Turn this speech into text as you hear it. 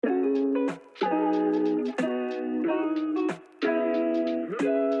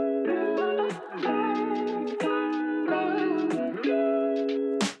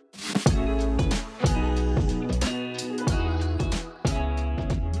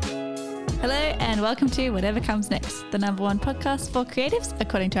Hello and welcome to Whatever Comes Next, the number one podcast for creatives,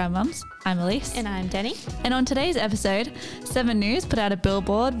 according to our mums. I'm Elise. And I'm Danny. And on today's episode, 7 News put out a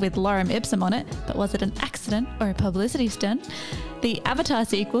billboard with Lorem Ipsum on it, but was it an accident or a publicity stunt? The Avatar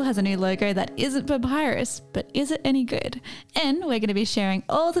sequel has a new logo that isn't Papyrus, but is it any good? And we're going to be sharing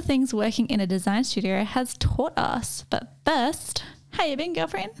all the things working in a design studio has taught us. But first, how you been,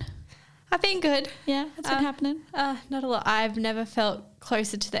 girlfriend? I've been good. Yeah, what's been happening? Not a lot. I've never felt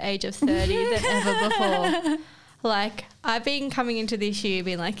closer to the age of 30 than ever before. Like, I've been coming into this year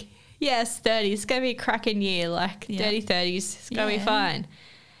being like, yes, 30, it's going to be a cracking year. Like, dirty 30s, it's going to be fine.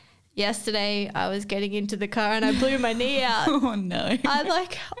 Yesterday, I was getting into the car and I blew my knee out. Oh, no.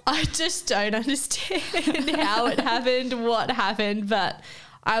 I just don't understand how it happened, what happened, but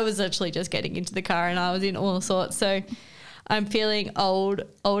I was literally just getting into the car and I was in all sorts. So I'm feeling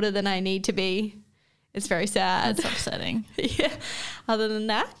older than I need to be. It's very sad. That's upsetting. Yeah. Other than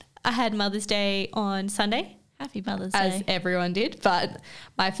that, I had Mother's Day on Sunday. Happy Mother's Day. As everyone did, but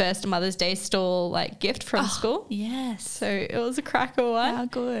my first Mother's Day stall gift from school. Yes. So it was a cracker one. How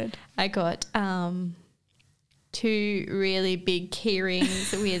good. I got 2 really big key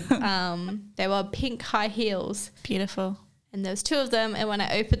rings with they were pink high heels. Beautiful. And there was 2 of them, and when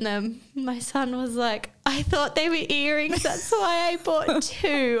I opened them, my son was like, I thought they were earrings, that's why I bought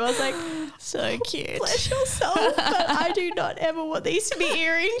 2. I was like, so cute. Bless your soul, but I do not ever want these to be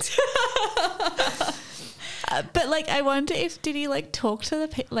earrings. But I wonder did he talk to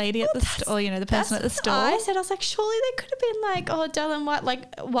the lady at the store, the person at the store? I was like, surely they could have been like, oh, darling, what,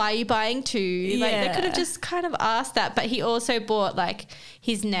 why are you buying 2? They could have just kind of asked that. But he also bought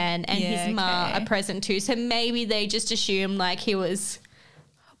his nan and his ma a present too. So maybe they just assumed he was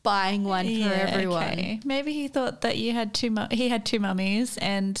buying one for everyone. Okay. Maybe he thought that he had 2 mummies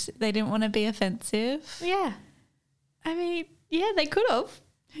and they didn't want to be offensive. Yeah. I mean, yeah, they could have.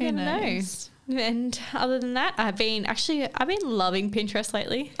 Who knows? And other than that, I've been loving Pinterest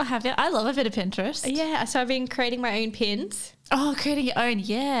lately. Oh, have you? I love a bit of Pinterest. Yeah, so I've been creating my own pins. Oh, creating your own.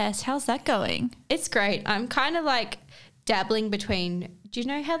 Yes. How's that going? It's great. I'm kind of dabbling between, do you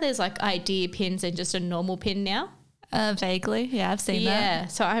know how there's idea pins and just a normal pin now? Vaguely. Yeah, I've seen that. Yeah.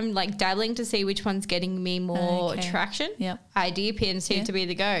 So I'm dabbling to see which one's getting me more traction. Yep. Idea pins seem to be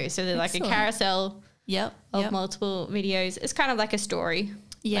the go. So they're Excellent. a carousel of Yep. multiple videos. It's kind of like a story.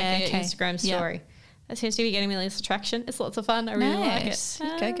 Yeah, an Instagram story. Yep. That seems to be getting me lots of traction. It's lots of fun. I really like it.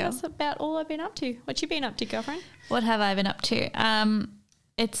 Go, girl. That's about all I've been up to. What you been up to, girlfriend? What have I been up to?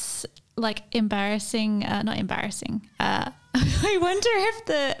 It's embarrassing. Not embarrassing. I wonder if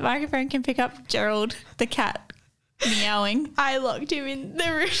the microphone can pick up Gerald, the cat, meowing. I locked him in the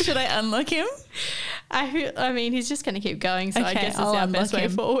room. Should I unlock him? I mean, he's just going to keep going, so okay, I guess it's I'll our best way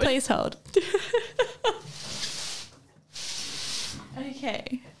forward. Please hold.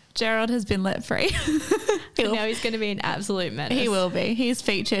 Okay. Gerald has been let free. Now he's going to be an absolute menace. He will be. He's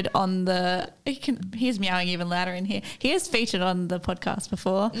featured on he's meowing even louder in here. He has featured on the podcast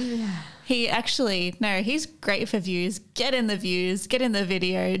before. He's great for views. Get in the views, get in the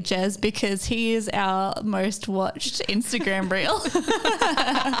video, Jez, because he is our most watched Instagram reel.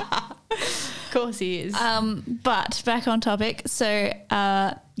 Of course he is. But back on topic. So,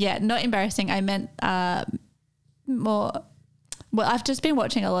 not embarrassing. I meant more... Well, I've just been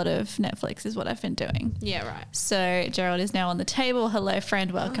watching a lot of Netflix is what I've been doing. Yeah, right. So Gerald is now on the table. Hello, friend.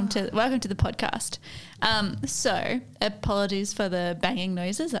 Welcome to the podcast. So apologies for the banging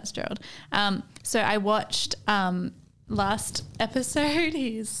noises. That's Gerald. So I watched last episode.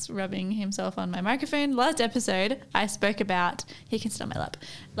 He's rubbing himself on my microphone. Last episode, I spoke about... He can sit on my lap.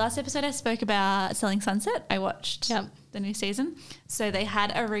 Last episode, I spoke about Selling Sunset. I watched the new season. So they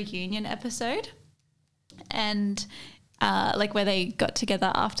had a reunion episode and... where they got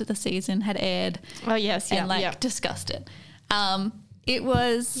together after the season had aired. Oh, yes. And discussed it. It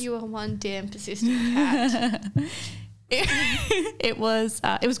was... You are one damn persistent cat. It was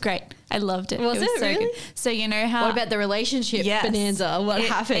great. I loved it. Was it so really? Good. So you know how... What about the relationship bonanza? What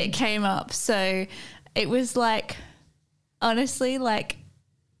happened? It came up. So it was honestly,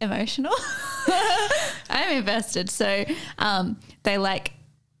 emotional. I'm invested. So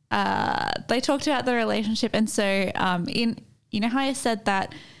they talked about the relationship, and so you know how I said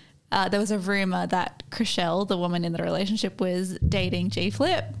that there was a rumor that Chriselle, the woman in the relationship, was dating G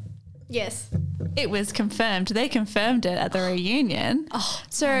Flip. Yes, it was confirmed. They confirmed it at the reunion. Oh,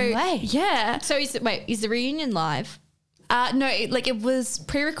 so no way. Yeah. So is the reunion live? No, it was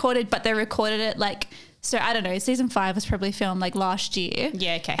pre-recorded, but they recorded it So I don't know. Season 5 was probably filmed last year.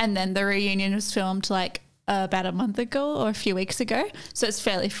 Yeah. Okay. And then the reunion was filmed about a month ago or a few weeks ago. So it's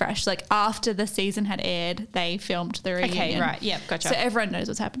fairly fresh. Like after the season had aired, they filmed the reunion. Okay, right. Yeah, gotcha. So everyone knows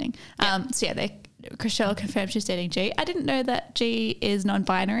what's happening. Chriselle confirmed she's dating G. I didn't know that G is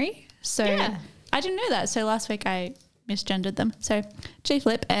non-binary. So I didn't know that. So last week I misgendered them. So G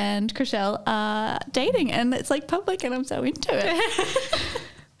Flip and Chriselle are dating and it's like public and I'm so into it.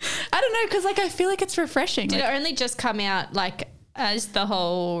 I don't know because like I feel like it's refreshing. Did it only just come out like as the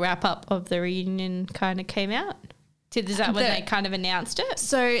whole wrap up of the reunion kind of came out? Is that when they kind of announced it?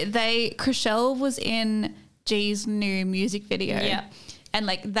 So Chriselle was in G's new music video. Yeah. And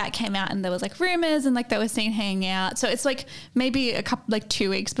like that came out and there was like rumors and like they were seen hanging out. So it's like maybe a couple, like 2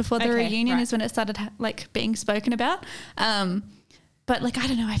 weeks before the reunion is when it started like being spoken about. But like, I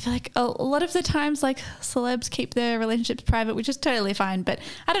don't know, I feel like a lot of the times like celebs keep their relationships private, which is totally fine. But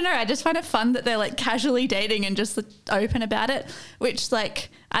I don't know, I just find it fun that they're like casually dating and just like, open about it, which like,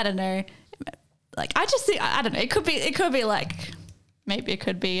 I don't know. Like, I just think, I don't know, it could be like, maybe it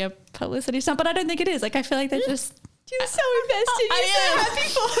could be a publicity stunt, but I don't think it is. Like, I feel like they're just... You're so invested. You're so happy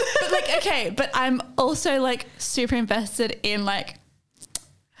for them. But like, okay, but I'm also like super invested in like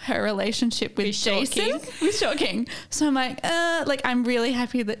her relationship with Jason. With Short King. So I'm like I'm really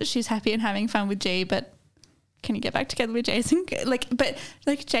happy that she's happy and having fun with G, but can you get back together with Jason? Like, but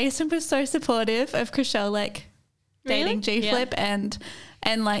like Jason was so supportive of Chriselle like dating G Flip and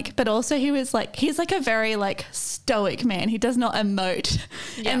like, but also he's like a very like stoic man. He does not emote.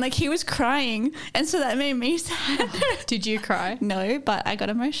 Yeah. And like he was crying. And so that made me sad. Did you cry? No, but I got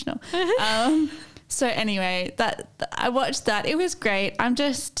emotional. So anyway, that I watched that. It was great. I'm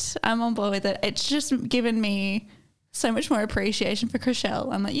on board with it. It's just given me so much more appreciation for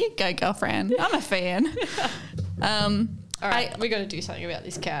Chriselle. I'm like, you go, girlfriend. I'm a fan. All right, we got to do something about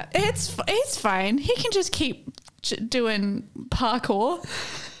this cat. It's fine. He can just keep doing parkour.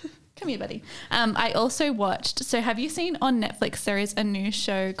 Come here, buddy. I also watched. So, have you seen on Netflix? There is a new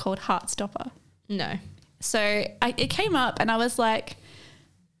show called Heartstopper. No. So it came up, and I was like,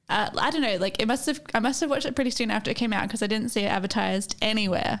 I don't know. Like I must have watched it pretty soon after it came out because I didn't see it advertised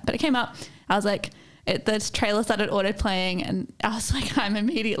anywhere. But it came up. I was like, the trailer started auto playing, and I was like, I'm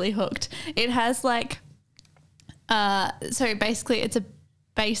immediately hooked. It has like. So basically it's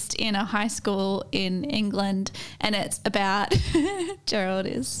based in a high school in England and it's about, Gerald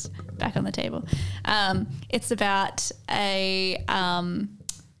is back on the table. It's about a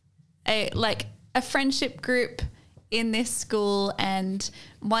friendship group in this school and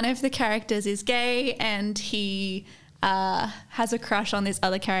one of the characters is gay and he has a crush on this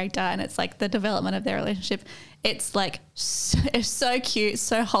other character and it's like the development of their relationship. It's like it's so cute,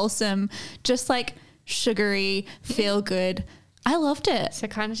 so wholesome, just like sugary, feel good. I loved it. So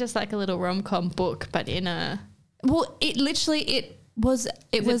kind of just like a little rom-com book, but in a... Well, it was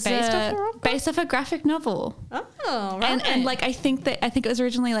based off a graphic novel. Oh, right. And like I think it was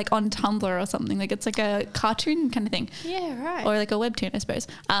originally like on Tumblr or something. Like it's like a cartoon kind of thing. Yeah, right. Or like a webtoon, I suppose.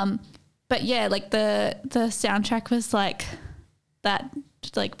 But yeah, like the soundtrack was like that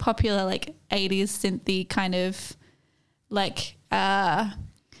like popular like 80s synthy kind of like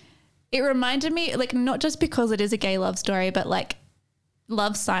it reminded me, like, not just because it is a gay love story, but like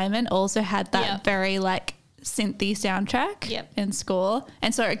Love, Simon also had that very like synthy soundtrack and score.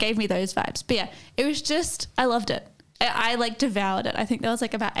 And so it gave me those vibes. But yeah, it was just, I loved it. I like devoured it. I think there was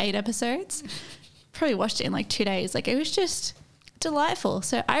like about 8 episodes. Probably watched it in like 2 days. Like it was just delightful.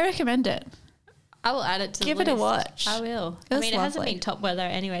 So I recommend it. I will add it to the list. Give it a watch. I will. I mean, it hasn't been top weather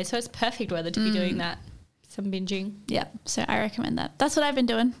anyway, so it's perfect weather to be doing that. Some binging. Yeah, so I recommend that. That's what I've been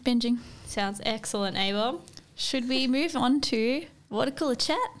doing, binging. Sounds excellent, Ava. Should we move on to water cooler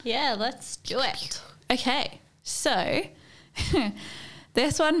chat? Yeah, let's do it. Okay, so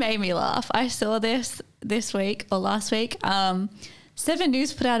this one made me laugh. I saw this week or last week. 7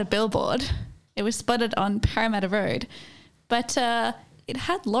 News put out a billboard. It was spotted on Parramatta Road, but it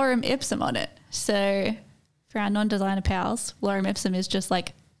had lorem ipsum on it. So for our non-designer pals, lorem ipsum is just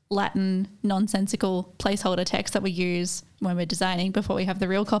like Latin nonsensical placeholder text that we use when we're designing before we have the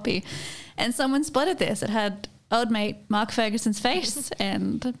real copy. And someone spotted this. It had old mate Mark Ferguson's face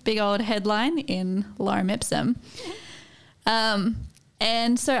and a big old headline in lorem ipsum.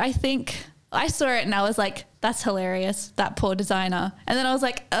 And so I think I saw it and I was like, that's hilarious, that poor designer. And then I was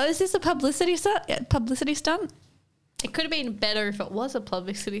like, oh, is this a publicity stunt? It could have been better if it was a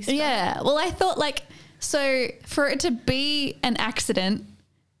publicity stunt. Yeah. Well, I thought like, so for it to be an accident,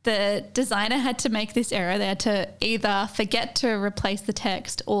 the designer had to make this error. They had to either forget to replace the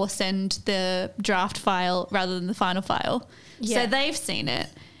text or send the draft file rather than the final file. Yeah. So they've seen it.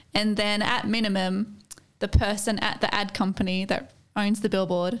 And then at minimum, the person at the ad company that owns the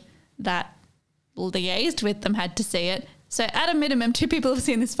billboard that liaised with them had to see it. So at a minimum, 2 people have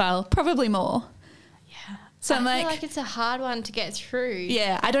seen this file, probably more. Yeah. So I'm I feel like, like it's a hard one to get through.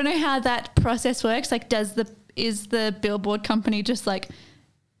 yeah, I don't know how that process works. Like, is the billboard company just like,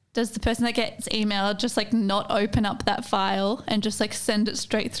 does the person that gets emailed just like not open up that file and just like send it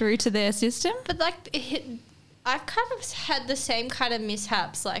straight through to their system? But like I've kind of had the same kind of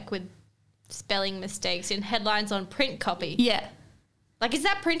mishaps like with spelling mistakes in headlines on print copy. Yeah. Like, is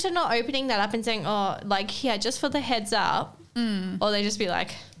that printer not opening that up and saying, oh, like, yeah, just for the heads up? Or they just be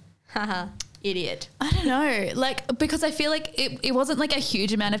like, haha, idiot. I don't know. Like, because I feel like it wasn't like a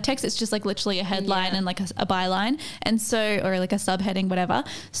huge amount of text. It's just like literally a headline and like a byline. And so, or like a subheading, whatever.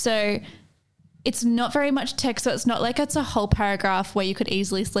 So it's not very much text. So it's not like it's a whole paragraph where you could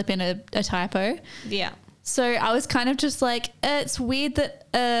easily slip in a typo. Yeah. So I was kind of just like, it's weird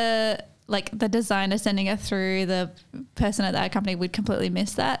that like the designer sending it through, the person at that company would completely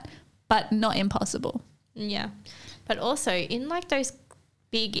miss that, but not impossible. Yeah. But also in like those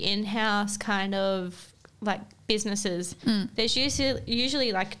big in-house kind of like businesses, there's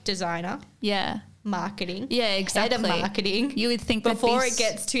usually like designer. Yeah. Marketing. Yeah, exactly. Head of marketing. You would think before it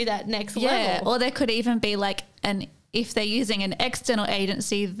gets to that next level. Or there could even be like if they're using an external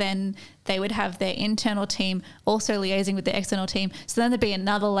agency, then they would have their internal team also liaising with the external team. So then there'd be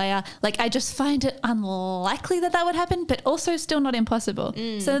another layer. Like, I just find it unlikely that would happen, but also still not impossible.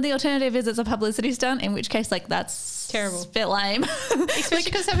 So the alternative is it's a publicity stunt, in which case, like, that's terrible. A bit lame. Especially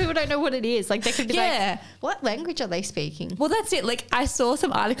because some people don't know what it is. Like, they could be like, what language are they speaking? Well, that's it. Like, I saw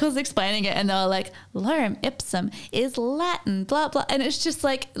some articles explaining it and they were like, lorem ipsum is Latin, blah, blah. And it's just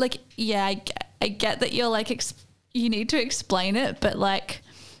like, yeah, I get that you're like, you need to explain it, but like,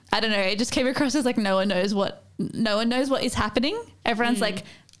 I don't know. It just came across as like no one knows what is happening. Everyone's like,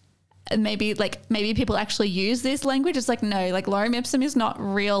 maybe people actually use this language. It's like, no, like lorem ipsum is not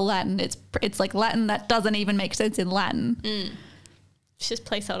real Latin. It's like Latin that doesn't even make sense in Latin. It's just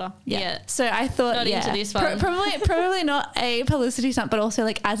placeholder. Yeah. So I thought, not into this one. probably not a publicity stunt, but also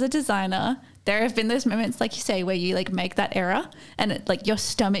like as a designer, there have been those moments, like you say, where you like make that error and it, like your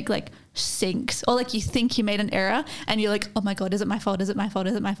stomach like sinks, or like you think you made an error and you're like, oh my God, is it my fault? Is it my fault?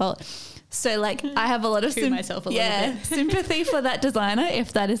 Is it my fault? So like I have a lot of myself a little bit. sympathy for that designer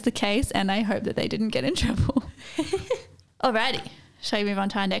if that is the case, and I hope that they didn't get in trouble. Alrighty. Shall we move on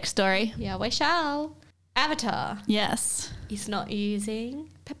to our next story? Yeah, we shall. Avatar Yes. is not using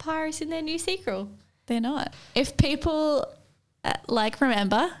papyrus in their new sequel. They're not. If people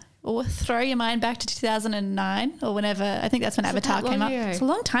remember, or throw your mind back to 2009 or whenever, I think that's when Avatar came up. It's a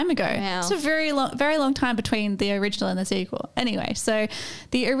long time ago. Wow. It's a very long time between the original and the sequel. Anyway, so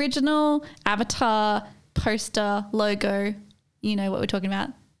the original Avatar poster logo, you know what we're talking about,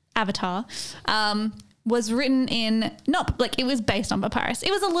 Avatar, was written in, not like it was based on papyrus.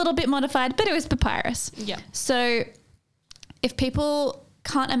 It was a little bit modified, but it was papyrus. Yeah. So if people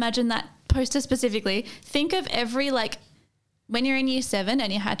can't imagine that poster specifically, think of every like, when you're in year 7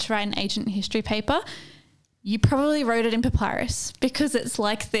 and you had to write an ancient history paper, you probably wrote it in papyrus because it's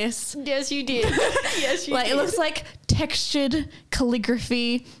like this. Yes, you did. Yes, you like did. It looks like textured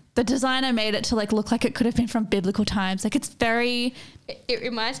calligraphy. The designer made it to like look like it could have been from biblical times. Like it's very. It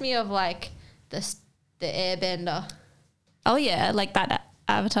reminds me of like the Airbender. Oh yeah, like that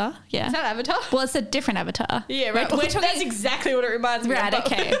Avatar. Yeah. Is that Avatar? Well, it's a different Avatar. Yeah, right. We're talking. That's exactly what it reminds me of. Right.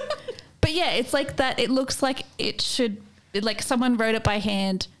 Okay. But yeah, it's like that. It looks like it should. Like someone wrote it by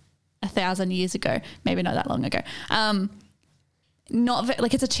hand 1,000 years ago, maybe not that long ago.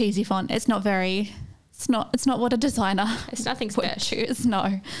 Like it's a cheesy font. It's not what a designer. It's nothing would special. choose.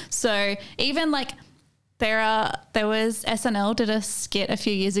 No. So even like there was SNL did a skit a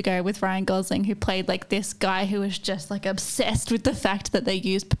few years ago with Ryan Gosling who played like this guy who was just like obsessed with the fact that they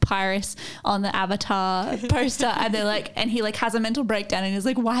used papyrus on the Avatar poster, and they're like, and he like has a mental breakdown and he's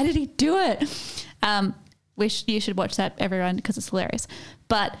like, why did he do it? You should watch that, everyone, because it's hilarious.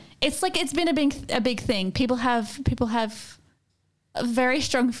 But it's like it's been a big thing. People have very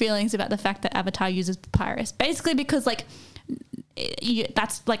strong feelings about the fact that Avatar uses papyrus, basically because like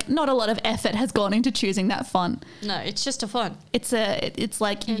that's like not a lot of effort has gone into choosing that font. No, it's just a font. It's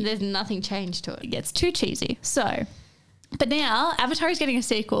like and there's nothing changed to it. It's too cheesy. So. But now Avatar is getting a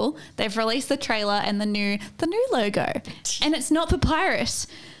sequel. They've released the trailer and the new logo, and it's not papyrus.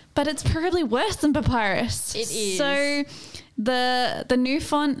 But it's probably worse than papyrus. It is. So the new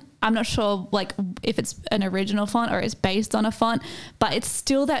font, I'm not sure like if it's an original font or it's based on a font, but it's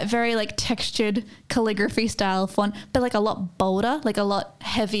still that very like textured calligraphy style font, but like a lot bolder, like a lot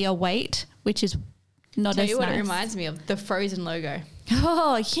heavier weight, which is not as nice. Tell you what it reminds me of? The Frozen logo.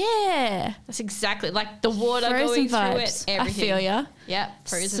 Oh, yeah. That's exactly like the water Frozen going through vibes. it, everything. I feel ya. Yeah,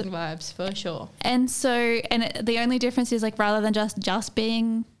 Frozen vibes for sure. And so, the only difference is like rather than just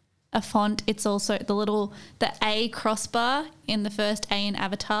being a font, it's also the A crossbar in the first A in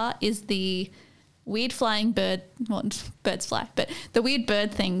Avatar is the weird flying bird. Well, birds fly, but the weird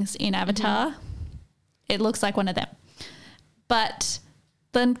bird things in Avatar, it looks like one of them. But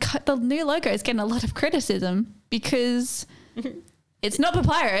the new logo is getting a lot of criticism because it's not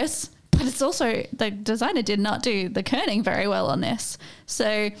papyrus, but it's also the designer did not do the kerning very well on this.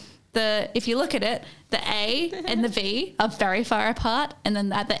 So if you look at it, the A and the V are very far apart, and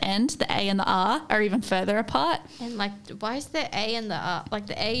then at the end, the A and the R are even further apart. And like, why is the A and the R? Like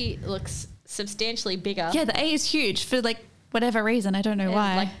the A looks substantially bigger. Yeah, the A is huge for like whatever reason. I don't know and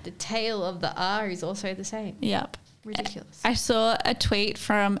why. like the tail of the R is also the same. Yep. Ridiculous. I saw a tweet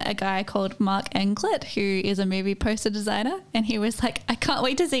from a guy called Mark Englert, who is a movie poster designer, and he was like, I can't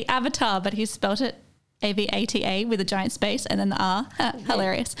wait to see Avatar, but he spelt it AVATA with a giant space and then the R.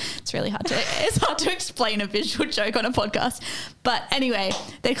 Hilarious. It's really hard to explain a visual joke on a podcast. But anyway,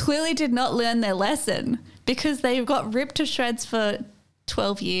 they clearly did not learn their lesson because they got ripped to shreds for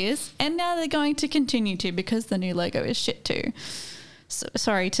 12 years and now they're going to continue to because the new logo is shit too. So,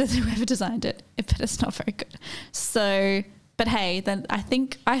 sorry to whoever designed it, but it's not very good. So, but hey, then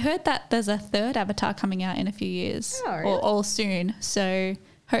I heard that there's a third Avatar coming out in a few years or soon. So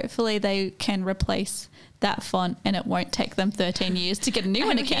hopefully they can replace that font and it won't take them 13 years to get a new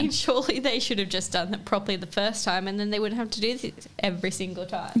one again. Surely they should have just done it properly the first time and then they wouldn't have to do this every single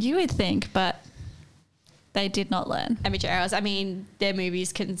time. You would think, but they did not learn. Amateur hours. I mean, their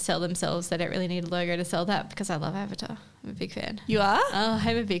movies can sell themselves. They don't really need a logo to sell that because I love Avatar. I'm a big fan. You are? Oh,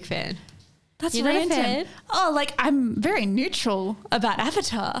 I'm a big fan. That's You're random. not a fan? Oh, like I'm very neutral about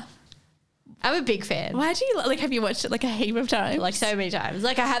Avatar. I'm a big fan. Why do you like? Have you watched it like a heap of times? Like so many times.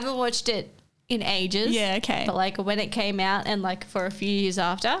 Like I haven't watched it in ages. Yeah, okay. But like when it came out and like for a few years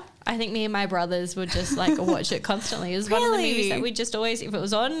after, I think me and my brothers would just like watch it constantly. It was one of the movies that we just always, if it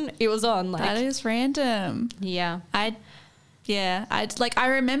was on, it was on. Like, that is random. Yeah. I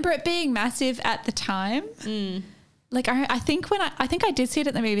remember it being massive at the time. Like I think I did see it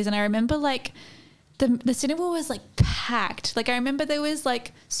at the movies and I remember like the cinema was like packed. Like I remember there was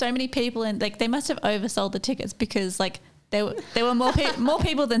like so many people and like they must have oversold the tickets because like there were more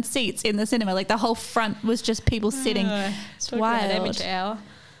people than seats in the cinema. Like the whole front was just people sitting. It's wild. Amateur hour.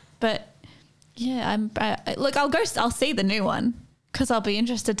 But yeah, I'll see the new one because I'll be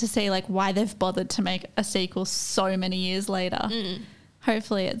interested to see like why they've bothered to make a sequel so many years later.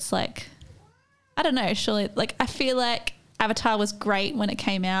 Hopefully it's like, I don't know, surely like I feel like Avatar was great when it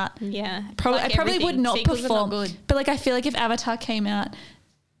came out. Yeah. I probably would not Sequels perform. are not good. But like I feel like if Avatar came out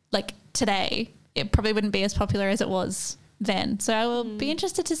like today, it probably wouldn't be as popular as it was then. So I will be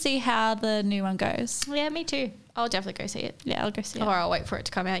interested to see how the new one goes. Yeah, me too. I'll definitely go see it. Yeah, I'll go see it. Or I'll wait for it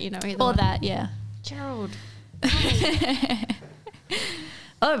to come out, either Or one. that, yeah. Gerald.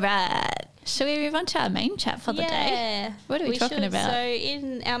 All right. Shall we move on to our main chat for the day? What are we talking about? So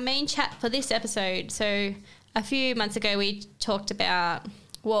in our main chat for this episode, so a few months ago we talked about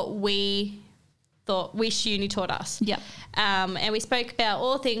what we thought wish uni taught us. Yep. And we spoke about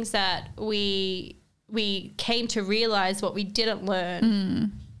all things that we came to realise what we didn't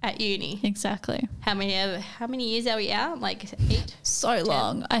learn at uni. Exactly. How many years are we out? Like 8? So 10.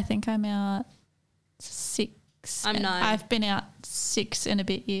 Long. I think I'm out 6. I'm 9. I've been out 6 and a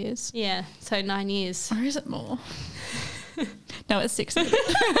bit years. Yeah, so 9 years. Or is it more? No, it's 6 and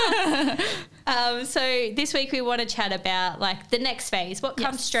a bit. So this week we want to chat about like the next phase, what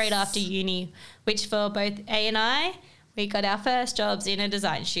comes straight after uni, which for both A and I, we got our first jobs in a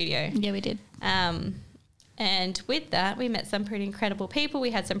design studio. Yeah, we did. And with that, we met some pretty incredible people. We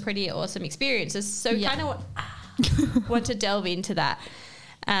had some pretty awesome experiences. So we kind of want to delve into that.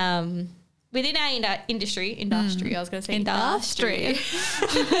 Within our industry, I was going to say industry.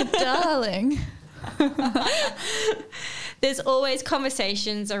 Darling. There's always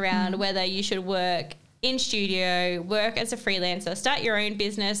conversations around whether you should work in studio, work as a freelancer, start your own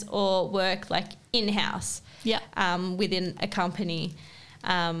business, or work like in-house within a company.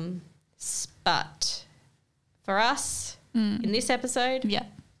 But for us, in this episode,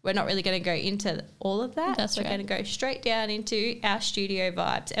 we're not really going to go into all of that. That's We're right. going to go straight down into our studio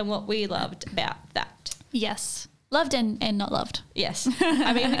vibes and what we loved about that. Yes. Loved and not loved. Yes.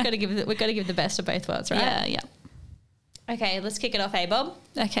 I mean, we've got to give the best of both worlds, right? Yeah. Okay, let's kick it off, Bob.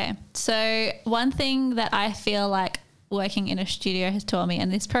 Okay. So one thing that I feel like working in a studio has taught me,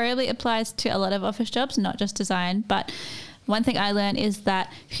 and this probably applies to a lot of office jobs, not just design, but one thing I learned is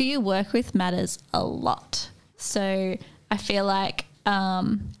that who you work with matters a lot. So I feel like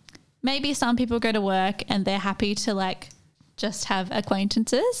maybe some people go to work and they're happy to like just have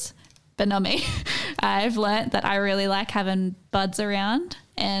acquaintances, but not me. I've learnt that I really like having buds around,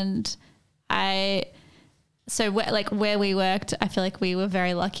 and where we worked, I feel like we were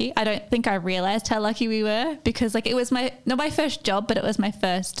very lucky. I don't think I realized how lucky we were, because like it was not my first job, but it was my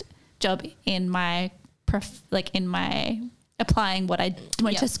first job in my applying what I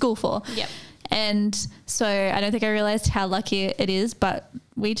went to school for. Yep. And so I don't think I realized how lucky it is, but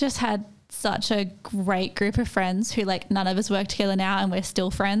we just had such a great group of friends who like none of us work together now and we're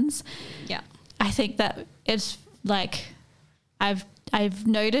still friends. Yeah. I think that it's like I've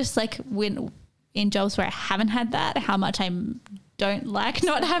noticed like when in jobs where I haven't had that, how much I don't like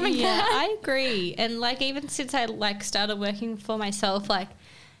not having that. I agree. And like even since I like started working for myself, like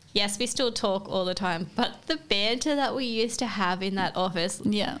yes, we still talk all the time, but the banter that we used to have in that office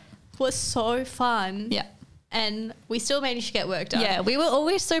was so fun. Yeah. And we still managed to get work done. Yeah, we were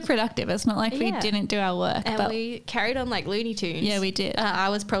always so productive. It's not like we didn't do our work. And we carried on like Looney Tunes. Yeah, we did. I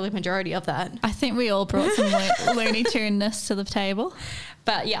was probably majority of that. I think we all brought some Looney Tune-ness to the table.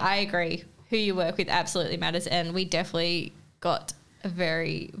 But yeah, I agree. Who you work with absolutely matters. And we definitely got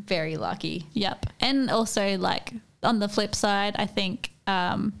very, very lucky. Yep. And also like on the flip side, I think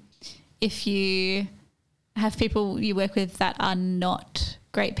if you have people you work with that are not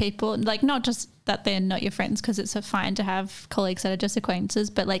great people, like not just that they're not your friends, because it's fine to have colleagues that are just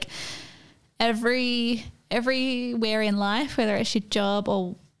acquaintances, but like everywhere in life, whether it's your job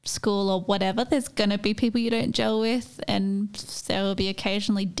or school or whatever, there's going to be people you don't gel with, and there will be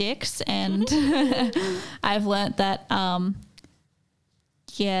occasionally dicks. And I've learnt that,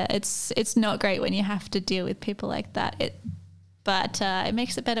 it's not great when you have to deal with people like that. But it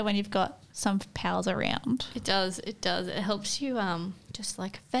makes it better when you've got some pals around. It does. It helps you just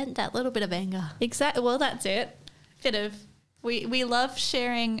like vent that little bit of anger. Exactly. Well, that's it. We love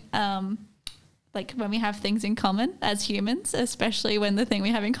sharing like when we have things in common as humans, especially when the thing we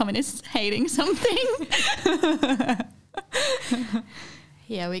have in common is hating something.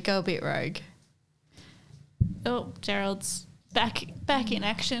 Yeah, we go a bit rogue. Oh, Gerald's back in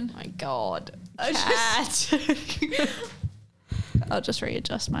action. Oh my God. I'll just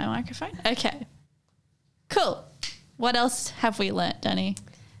readjust my microphone. Okay. Cool. What else have we learnt, Danny?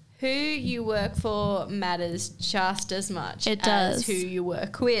 Who you work for matters just as much as who you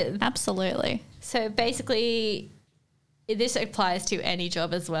work with. Absolutely. So basically, this applies to any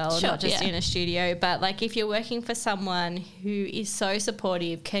job as well, not just in a studio. But like if you're working for someone who is so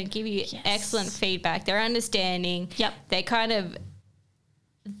supportive, can give you excellent feedback, they're understanding. Yep. They're kind of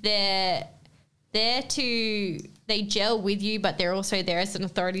there to, they gel with you, but they're also there as an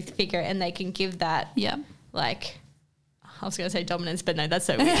authority figure, and they can give that like, I was going to say dominance, but no, that's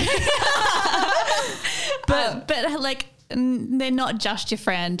so weird. but like they're not just your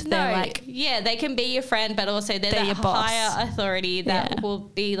friend. They're like, yeah, they can be your friend, but also they're that your boss. higher authority that will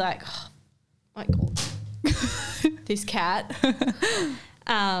be like, oh my God, this cat.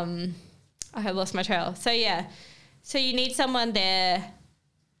 I have lost my trail. So yeah, so you need someone there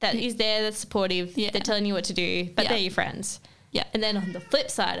that is there, that's supportive. They're telling you what to do, but they're your friends. Yeah. And then on the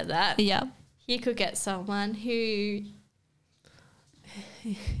flip side of that, you could get someone who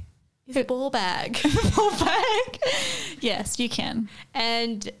is a ball bag. Yes, you can.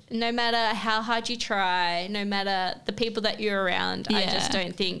 And no matter how hard you try, no matter the people that you're around, I just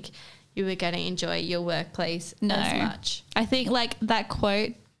don't think you are going to enjoy your workplace as much. I think like that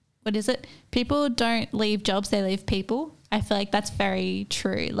quote, what is it? People don't leave jobs, they leave people. I feel like that's very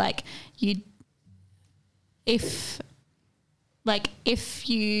true. Like if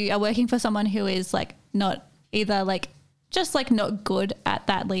you are working for someone who is like not either like just like not good at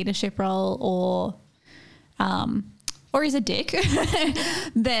that leadership role or is a dick,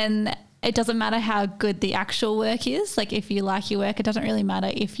 then it doesn't matter how good the actual work is. Like if you like your work, it doesn't really matter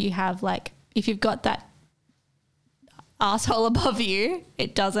if you have like, if you've got that asshole above you,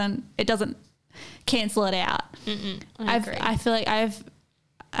 it doesn't cancel it out. I feel like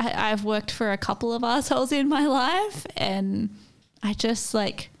I've worked for a couple of assholes in my life, and I just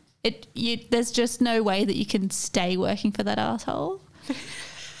like there's just no way that you can stay working for that asshole.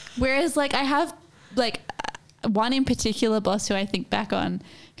 Whereas like I have like one in particular boss who I think back on,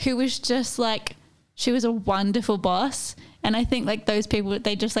 who was just like, she was a wonderful boss, and I think like those people,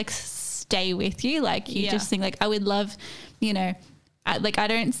 they just like stay with you. Like you just think like, I would love, I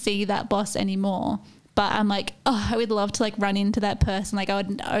don't see that boss anymore, but I'm like, oh, I would love to like run into that person. Like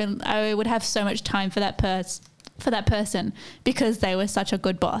I would have so much time for that person because they were such a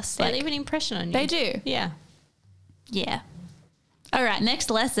good boss. They leave an impression on you. They do. Yeah. Yeah. All right. Next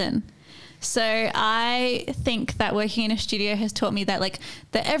lesson. So I think that working in a studio has taught me that like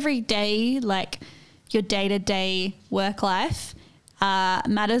the everyday, like your day-to-day work life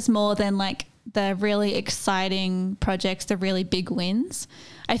matters more than like the really exciting projects, the really big wins.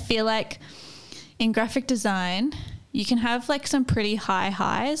 I feel like in graphic design, you can have like some pretty high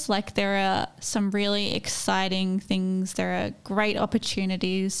highs. Like there are some really exciting things. There are great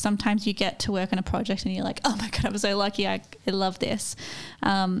opportunities. Sometimes you get to work on a project and you're like, oh my God, I'm so lucky. I love this.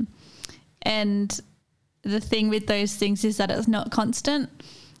 And the thing with those things is that it's not constant.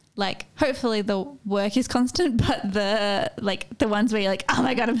 Like hopefully the work is constant, but the ones where you're like, oh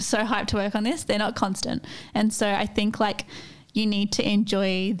my God, I'm so hyped to work on this, they're not constant. And so I think like you need to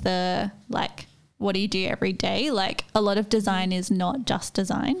enjoy the like, what do you do every day? Like a lot of design is not just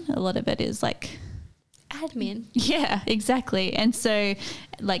design. A lot of it is like admin. Yeah, exactly. And so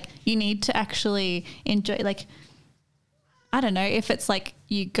like you need to actually enjoy, like, I don't know, if it's like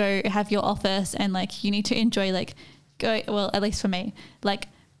you go have your office and like you need to enjoy like well, at least for me, like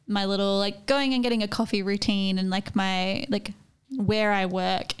my little like going and getting a coffee routine and like my like where I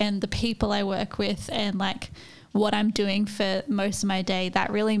work and the people I work with and like what I'm doing for most of my day,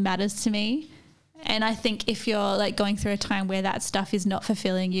 that really matters to me. And I think if you're like going through a time where that stuff is not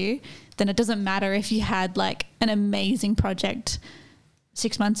fulfilling you, then it doesn't matter if you had like an amazing project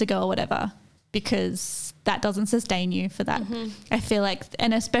 6 months ago or whatever, because that doesn't sustain you for that. Mm-hmm. I feel like,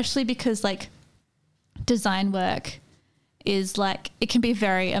 and especially because like design work is like, it can be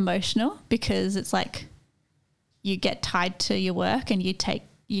very emotional because it's like you get tied to your work and you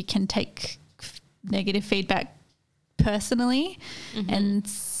can take negative feedback personally. Mm-hmm.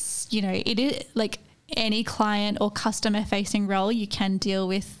 And you know, it is like any client or customer facing role, you can deal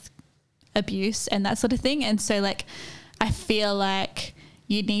with abuse and that sort of thing. And so like, I feel like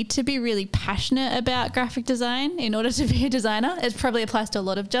you need to be really passionate about graphic design in order to be a designer. It probably applies to a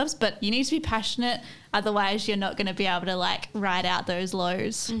lot of jobs, but you need to be passionate. Otherwise you're not going to be able to like ride out those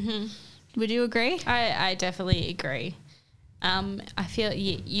lows. Mm-hmm. Would you agree? I definitely agree. I feel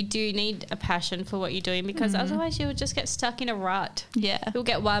you do need a passion for what you're doing because otherwise you'll just get stuck in a rut. Yeah. You'll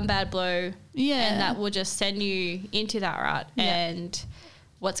get one bad blow. Yeah. And that will just send you into that rut. Yeah. And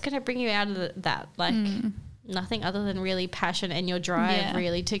what's going to bring you out of that? Like nothing other than really passion and your drive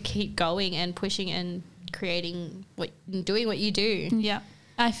really to keep going and pushing and creating doing what you do. Yeah.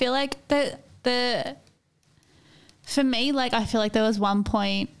 I feel like for me, like I feel like there was one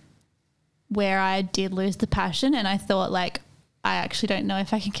point where I did lose the passion and I thought like, I actually don't know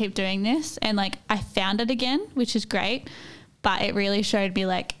if I can keep doing this. And like I found it again, which is great. But it really showed me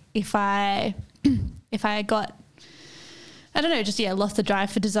like if I got, I don't know, just lost the drive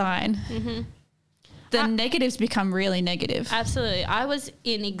for design, the negatives become really negative. Absolutely. I was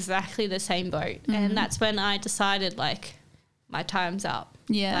in exactly the same boat. And that's when I decided like my time's up.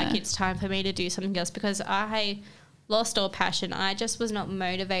 Yeah. Like it's time for me to do something else because I lost all passion. I just was not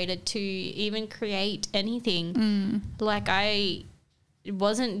motivated to even create anything. Like I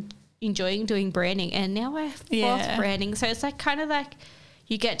wasn't enjoying doing branding and now I love branding. So it's like kind of like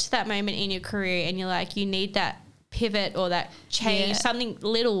you get to that moment in your career and you're like you need that pivot or that change, something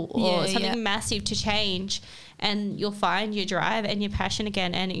little or something massive to change, and you'll find your drive and your passion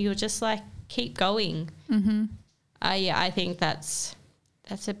again and you'll just like keep going. I think that's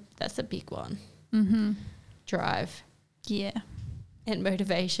a big one. Drive. Yeah. And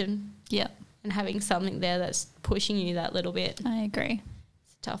motivation. Yeah. And having something there that's pushing you that little bit. I agree.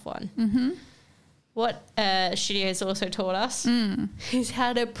 It's a tough one. What Studio has also taught us is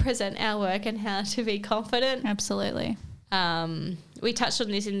how to present our work and how to be confident. Absolutely. We touched on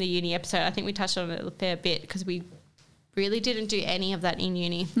this in the uni episode. I think we touched on it a fair bit because we really didn't do any of that in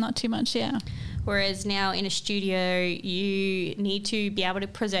uni. Not too much, yeah. Whereas now in a studio, you need to be able to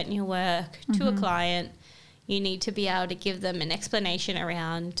present your work to a client. You need to be able to give them an explanation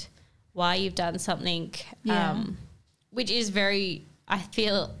around why you've done something, which is I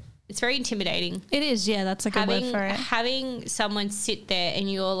feel it's very intimidating. It is, yeah, that's a good word for it. Having someone sit there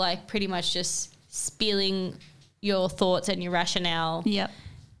and you're like pretty much just spilling your thoughts and your rationale. Yep.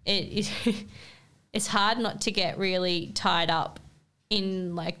 It's hard not to get really tied up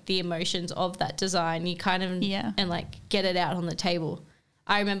in like the emotions of that design. You kind of and like get it out on the table.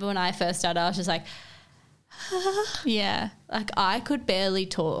 I remember when I first started, I was just like, like I could barely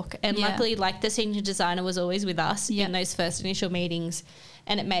talk. And luckily like the senior designer was always with us in those first initial meetings,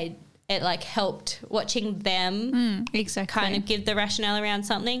 and it like helped watching them kind of give the rationale around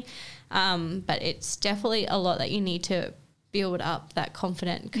something. But it's definitely a lot that you need to build up that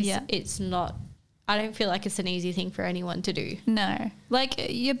confidence because it's not, I don't feel like it's an easy thing for anyone to do. No. Like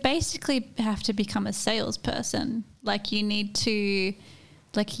you basically have to become a salesperson. Like you need to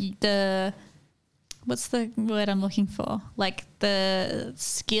the, what's the word I'm looking for? Like the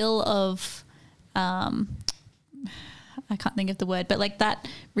skill of, I can't think of the word, but like that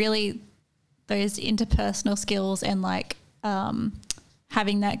really, those interpersonal skills and like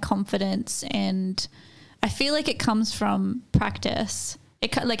having that confidence, and I feel like it comes from practice. It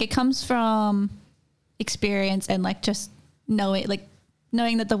comes from experience and like just knowing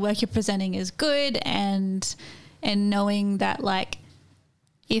that the work you're presenting is good, and knowing that like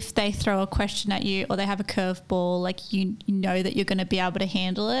if they throw a question at you or they have a curveball, like you know that you're going to be able to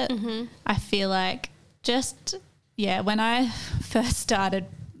handle it. Mm-hmm. I feel like when I first started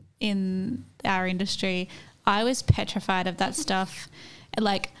in our industry, I was petrified of that stuff.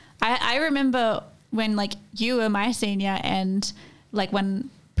 Like I remember when like you were my senior, and like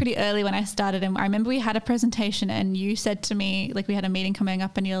pretty early when I started, and I remember we had a presentation and you said to me, like we had a meeting coming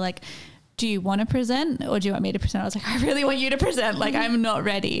up and you're like, do you want to present or do you want me to present? I was like, I really want you to present. Like I'm not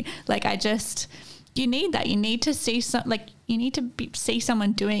ready. Like you need that. You need to see see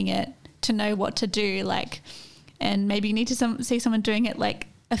someone doing it to know what to do. Like, and maybe you need to see someone doing it like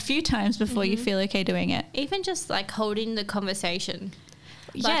a few times before you feel okay doing it. Even just like holding the conversation.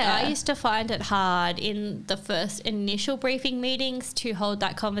 Like I used to find it hard in the first initial briefing meetings to hold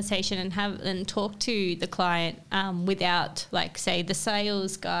that conversation and talk to the client without like say the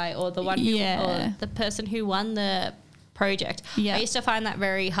sales guy or the one or the person who won the project. I used to find that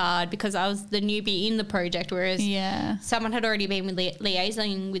very hard because I was the newbie in the project, whereas someone had already been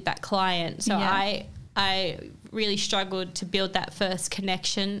liaising with that client. So I really struggled to build that first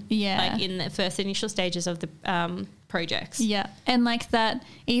connection like in the first initial stages of the projects. Yeah. And like that,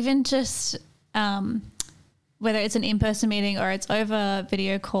 even just whether it's an in-person meeting or it's over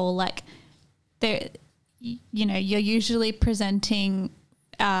video call, like there, you're usually presenting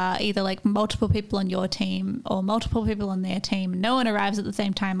either like multiple people on your team or multiple people on their team. No one arrives at the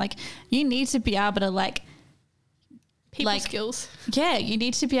same time. Like you need to be able to like people skills. Yeah. You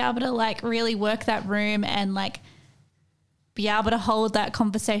need to be able to like really work that room and like be able to hold that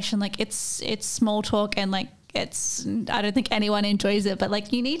conversation. Like it's small talk and like I don't think anyone enjoys it, but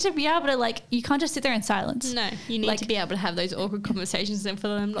like you need to be able to like, you can't just sit there in silence. No, you need to be able to have those awkward conversations and for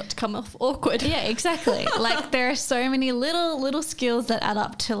them not to come off awkward. Yeah, exactly. Like there are so many little skills that add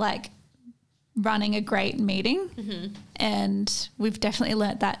up to like running a great meeting. Mm-hmm. And we've definitely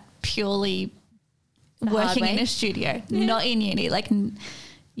learnt that purely working in a studio, not in uni. Like,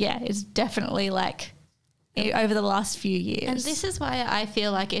 it's definitely like over the last few years. And this is why I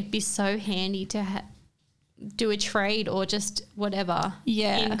feel like it'd be so handy to do a trade or just whatever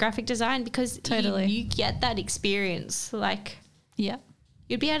in graphic design, because you get that experience. Like,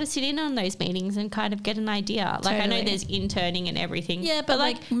 you'd be able to sit in on those meetings and kind of get an idea. Like I know there's interning and everything. Yeah, but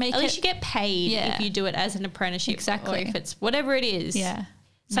like at least you get paid if you do it as an apprenticeship. Exactly. Or if it's whatever it is. Yeah.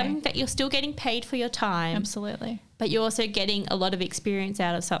 Something that you're still getting paid for your time. Absolutely. But you're also getting a lot of experience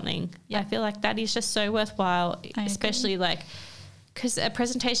out of something. I feel like that is just so worthwhile, especially like because a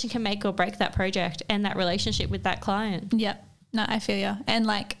presentation can make or break that project and that relationship with that client. Yep. No, I feel you. And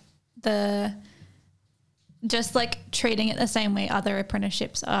like just like treating it the same way other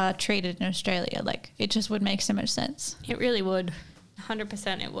apprenticeships are treated in Australia, like it just would make so much sense. It really would.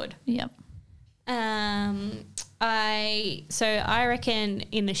 100% it would. Yep. I reckon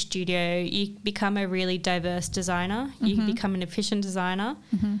in the studio you become a really diverse designer. You become an efficient designer,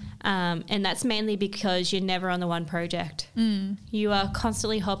 and that's mainly because you're never on the one project. You are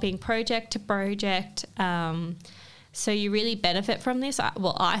constantly hopping project to project, so you really benefit from this.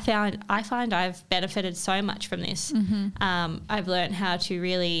 I find I've benefited so much from this. I've learned how to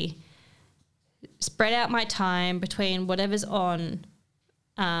really spread out my time between whatever's on.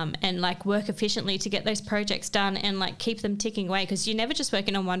 And like work efficiently to get those projects done and like keep them ticking away, because you're never just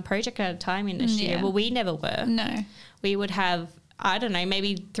working on one project at a time in this year. Well, we never were. No. We would have, I don't know,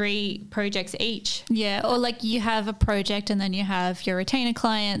 maybe 3 projects each. Yeah, or like you have a project and then you have your retainer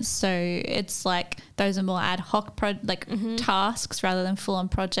clients, so it's like those are more ad hoc tasks rather than full-on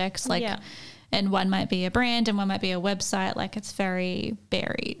projects. Like and one might be a brand and one might be a website. Like it's very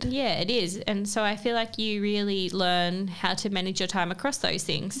varied. Yeah, it is. And so I feel like you really learn how to manage your time across those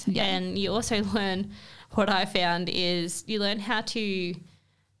things. Yeah. And you also learn, what I found is you learn how to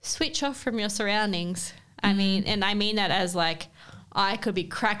switch off from your surroundings. I mean that as like I could be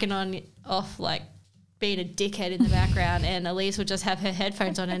cracking off like being a dickhead in the background and Elise would just have her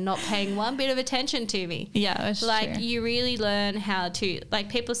headphones on and not paying one bit of attention to me. Yeah, that's like true. You really learn how to, like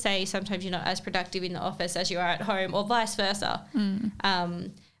people say sometimes you're not as productive in the office as you are at home or vice versa.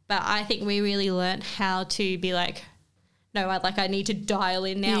 But I think we really learned how to be like, no, I need to dial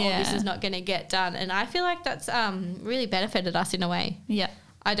in now or this is not going to get done. And I feel like that's really benefited us in a way. Yeah.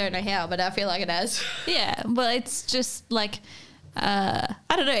 I don't know how, but I feel like it has. Yeah, well, it's just like, I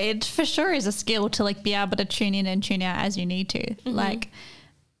don't know, it for sure is a skill to like be able to tune in and tune out as you need to. Like,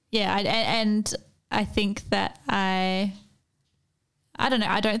 yeah, and I think that I don't know,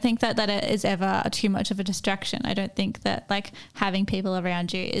 I don't think that it is ever too much of a distraction. I don't think that like having people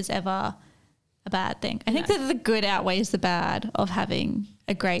around you is ever a bad thing. I think that the good outweighs the bad of having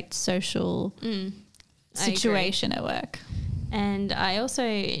a great social situation at work. And I also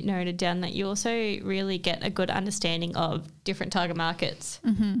noted down that you also really get a good understanding of different target markets,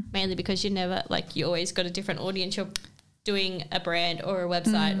 mainly because you always got a different audience you're doing a brand or a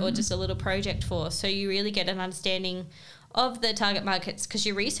website or just a little project for. So you really get an understanding of the target markets because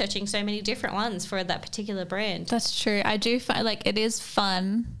you're researching so many different ones for that particular brand. That's true. I do find like it is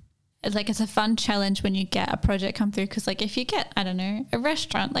fun. It's like it's a fun challenge when you get a project come through because like if you get, I don't know, a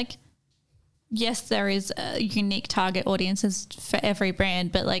restaurant, like yes, there is unique target audiences for every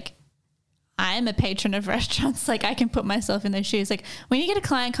brand, but like I am a patron of restaurants. Like I can put myself in those shoes. Like when you get a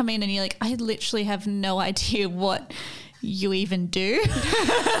client come in and you're like, I literally have no idea what you even do.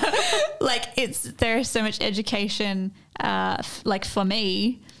 Like there is so much education like for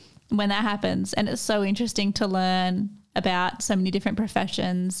me when that happens. And it's so interesting to learn about so many different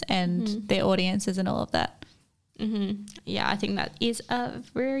professions and their audiences and all of that. Yeah, I think that is a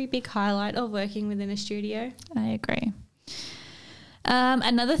very big highlight of working within a studio. I agree.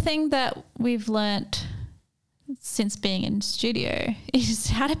 Another thing that we've learnt since being in studio is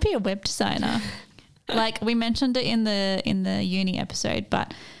how to be a web designer. Like we mentioned it in the uni episode,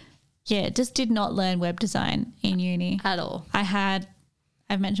 but yeah, just did not learn web design in uni at all.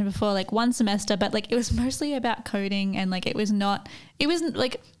 I've mentioned before, like one semester, but like it was mostly about coding and like it wasn't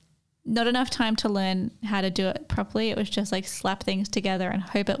like not enough time to learn how to do it properly. It was just like slap things together and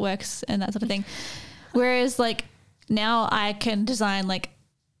hope it works and that sort of thing. Whereas like now I can design like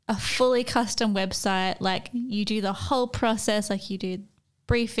a fully custom website. Like you do the whole process, like you do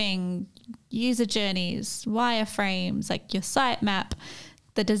briefing, user journeys, wireframes, like your sitemap,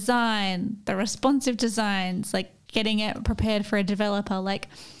 the design, the responsive designs, like getting it prepared for a developer, like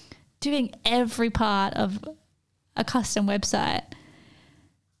doing every part of a custom website.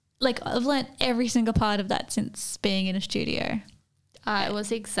 Like I've learnt every single part of that since being in a studio. It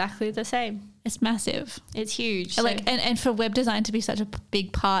was exactly the same. It's massive. It's huge. Like and for web design to be such a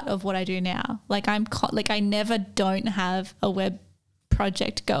big part of what I do now, like I never don't have a web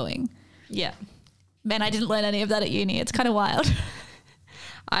project going. Yeah. Man, I didn't learn any of that at uni. It's kind of wild.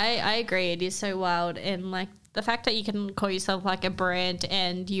 I agree. It is so wild. And like the fact that you can call yourself like a brand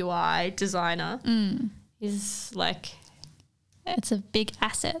and UI designer is like... It's a big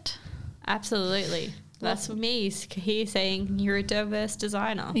asset. Absolutely. That's for me. He's saying you're a diverse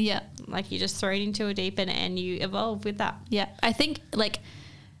designer. Yeah. Like you just throw it into a deep end and you evolve with that. Yeah. I think like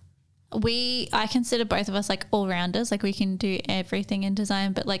I consider both of us like all rounders. Like we can do everything in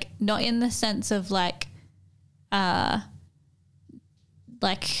design, but like not in the sense of like I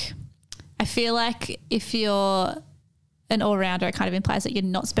feel like if you're an all rounder, it kind of implies that you're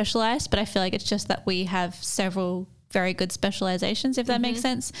not specialized, but I feel like it's just that we have several very good specializations, if that makes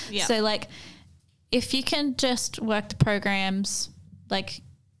sense. Yeah. So like if you can just work the programs, like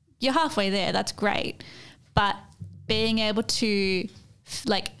you're halfway there, that's great. But being able to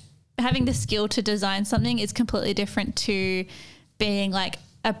like having the skill to design something is completely different to being like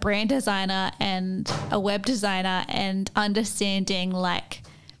a brand designer and a web designer and understanding like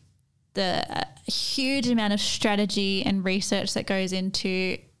the huge amount of strategy and research that goes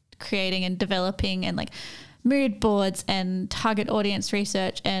into creating and developing and like mood boards and target audience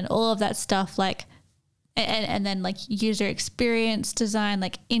research and all of that stuff, like and then like user experience design,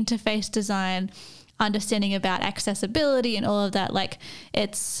 like interface design, understanding about accessibility and all of that. Like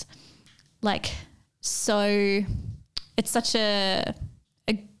it's like so it's such a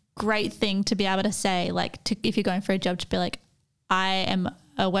great thing to be able to say, like if you're going for a job, to be like, I am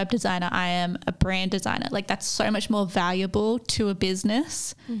a web designer, I am a brand designer. Like that's so much more valuable to a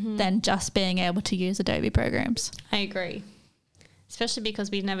business than just being able to use Adobe programs. I agree. Especially because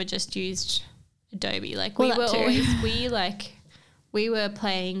we never just used Adobe. Like well, we were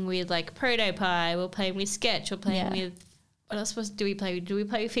playing with like ProtoPie, we were playing with Sketch, we were playing with, what else do we play with? Do we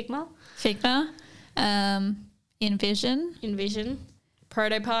play with Figma? InVision,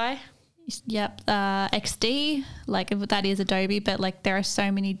 ProtoPie. Yep. XD, like that is Adobe, but like there are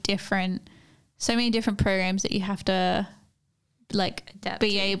so many different programs that you have to like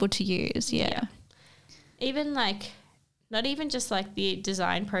be able to use. Yeah. Even like, not even just like the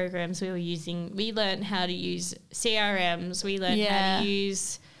design programs we were using. We learned how to use CRMs. We learned how to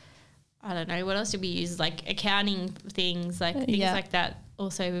use, I don't know, what else did we use? Like accounting things, like things like that.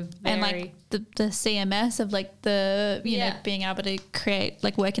 also very... And like the CMS of like the, you know, Yeah. being able to create,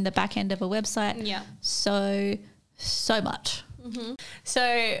 like work in the back end of a website. Yeah. So much.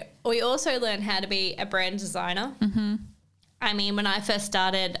 So we also learned how to be a brand designer. I mean, when I first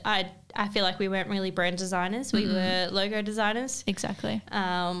started, I feel like we weren't really brand designers. We were logo designers. Exactly.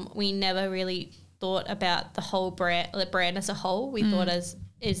 We never really thought about the brand as a whole. We thought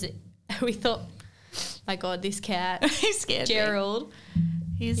we thought, my God, this cat, He scared me. Gerald,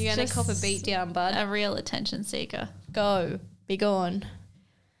 He's you're going to just cop a beat down, bud. a real attention seeker. Go, be gone.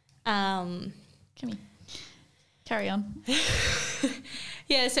 Come here. Carry on.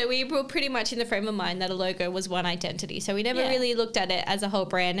 Yeah, so we were pretty much in the frame of mind that a logo was one identity. So we never Yeah. really looked at it as a whole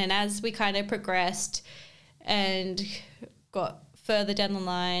brand. And as we kind of progressed and got further down the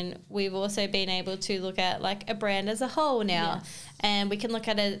line, we've also been able to look at like a brand as a whole now. Yes. And we can look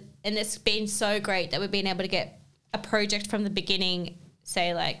at it, and it's been so great that we've been able to get a project from the beginning.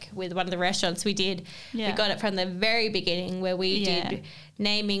 Say like with one of the restaurants we did, Yeah. we got it from the very beginning where we Yeah. did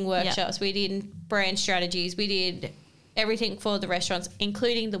naming workshops, we did brand strategies, we did everything for the restaurants,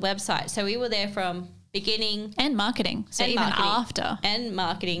 including the website. So we were there from beginning And marketing. So and even marketing. after. And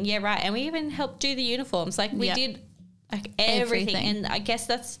marketing. Yeah, right. And we even helped do the uniforms. Like we Yeah. did like everything. Everything. And I guess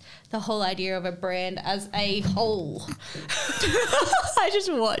that's the whole idea of a brand as a whole. I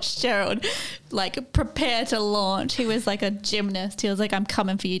just watched Gerald like prepare to launch. He was like a gymnast. He was like, I'm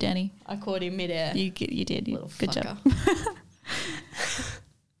coming for you, Danny. I caught him midair. You did. Little Good job. fucker.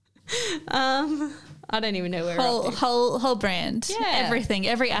 I don't even know where we're up to. Whole brand. Yeah. Everything,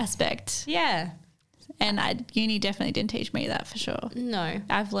 every aspect. Yeah. And uni definitely didn't teach me that for sure. No.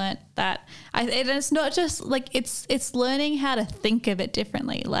 I've learnt that and it's not just like it's learning how to think of it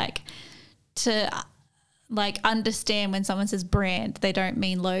differently, like to like understand when someone says brand, they don't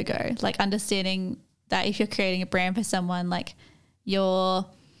mean logo. Like understanding that if you're creating a brand for someone, like you're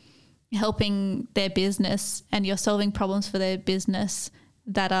helping their business and you're solving problems for their business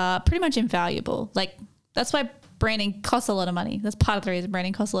that are pretty much invaluable. Like that's why branding costs a lot of money. That's part of the reason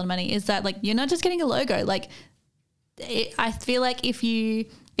branding costs a lot of money, is that like you're not just getting a logo. Like I feel like if you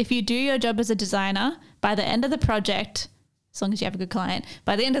do your job as a designer, by the end of the project, as long as you have a good client,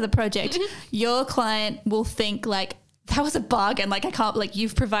 by the end of the project, your client will think like, that was a bargain. Like I can't, like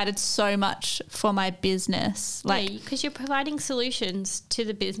you've provided so much for my business. Like, because you're providing solutions to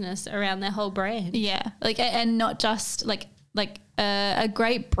the business around their whole brand. yeah, like, and not just like a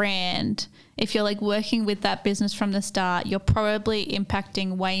great brand. If you're like working with that business from the start, you're probably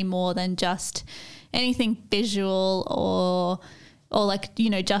impacting way more than just anything visual or like,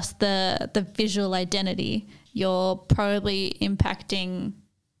 you know, just the visual identity. You're probably impacting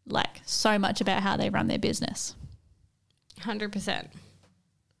like so much about how they run their business. 100%.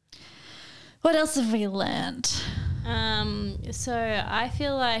 What else have we learned? So I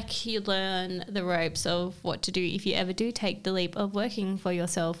feel like you learn the ropes of what to do if you ever do take the leap of working for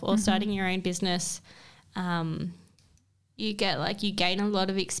yourself or starting your own business. You gain a lot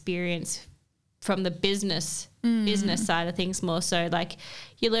of experience from the business side of things more so. Like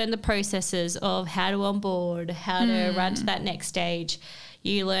you learn the processes of how to onboard, how to run to that next stage.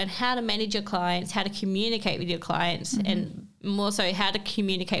 You learn how to manage your clients, how to communicate with your clients, and more so how to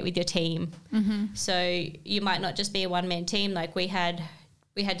communicate with your team. So you might not just be a one-man team. Like we had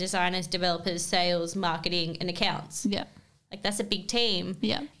designers, developers, sales, marketing, and accounts. Yeah. Like that's a big team.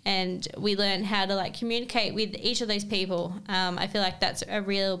 Yeah. And we learn how to like communicate with each of those people. I feel like that's a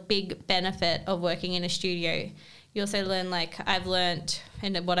real big benefit of working in a studio. You also learn, like I've learned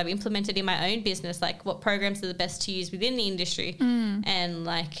and what I've implemented in my own business, like what programs are the best to use within the industry. And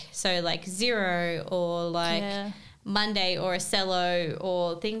like, so like Xero or like Monday or Acello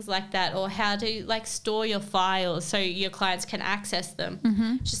or things like that, or how to like store your files so your clients can access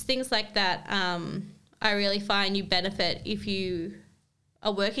them. Just things like that. I really find you benefit if you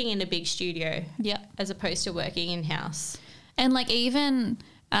are working in a big studio as opposed to working in-house. And like even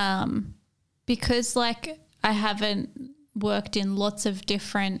because like I haven't worked in lots of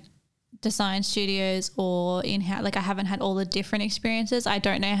different design studios or in-house, like I haven't had all the different experiences. I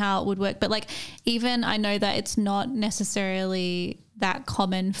don't know how it would work, but like even I know that it's not necessarily that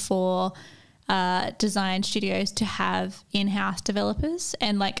common for design studios to have in-house developers,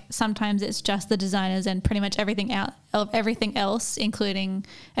 and like sometimes it's just the designers and pretty much everything else, including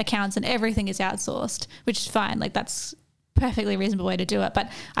accounts and everything, is outsourced, which is fine. Like that's perfectly reasonable way to do it.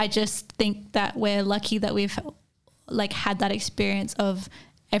 But I just think that we're lucky that we've like had that experience of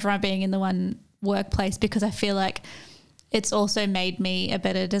everyone being in the one workplace, because I feel like it's also made me a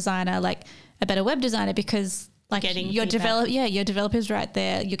better designer, like a better web designer, because like your developers right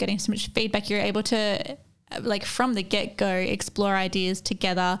there, you're getting so much feedback. You're able to like from the get-go, explore ideas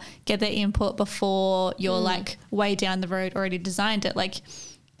together, get their input before you're like way down the road already designed it. Like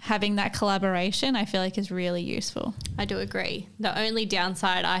having that collaboration, I feel like is really useful. I do agree. The only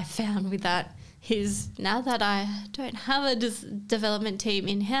downside I found with that is now that I don't have a development team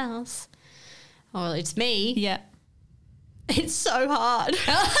in-house, or it's me. Yeah. It's so hard.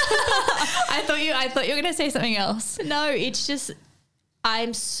 I thought you were going to say something else. No, it's just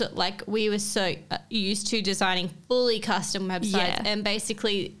I'm so like we were so used to designing fully custom websites, and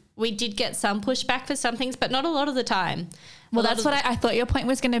basically we did get some pushback for some things, but not a lot of the time. Well, that's what I thought your point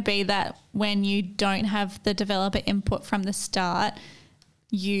was going to be, that when you don't have the developer input from the start,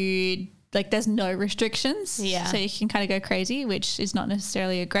 you like there's no restrictions. Yeah. So you can kind of go crazy, which is not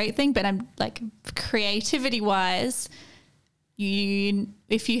necessarily a great thing, but I'm like creativity wise,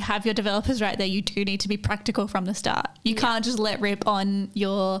 if you have your developers right there, you do need to be practical from the start. You can't just let rip on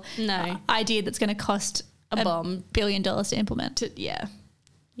your idea that's going to cost a bomb $1 billion to implement. Yeah.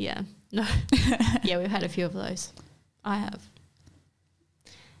 No. Yeah, we've had a few of those. I have.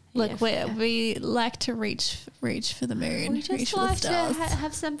 Look, we like to reach for the moon. We just like to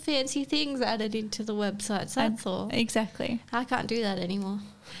have some fancy things added into the websites. That's all. Exactly. I can't do that anymore.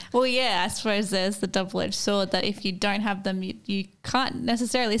 Well, yeah, I suppose there's the double-edged sword that if you don't have them, you can't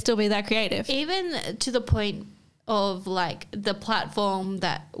necessarily still be that creative. Even to the point of like the platform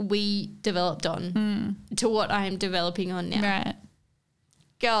that we developed on to what I am developing on now. Right.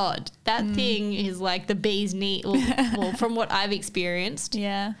 God, that thing is like the bee's knee. Well, from what I've experienced.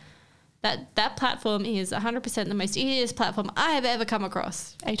 Yeah. That platform is 100% the most easiest platform I have ever come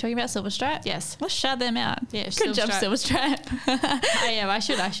across. Are you talking about Silverstripe? Yes. Let's shout them out. Yeah, good job, Silverstripe. I am. I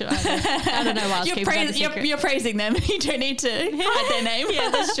should. I don't know why I was keeping that a secret. You're praising them. You don't need to hide their name. Yeah,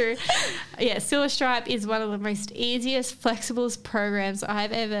 that's true. Yeah, Silverstripe is one of the most easiest, flexible programs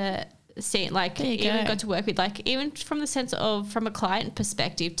I've ever seen. Like even got to work with. Like even from the sense of from a client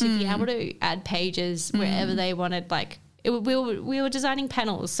perspective, to be able to add pages wherever they wanted. Like we were designing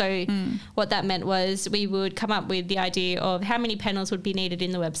panels. So what that meant was we would come up with the idea of how many panels would be needed in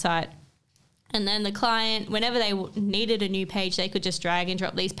the website. And then the client, whenever they needed a new page, they could just drag and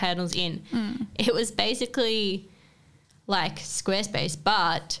drop these panels in. It was basically like Squarespace,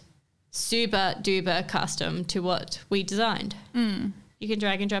 but super duper custom to what we designed. You can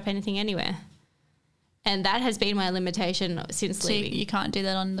drag and drop anything anywhere. And that has been my limitation since leaving. You can't do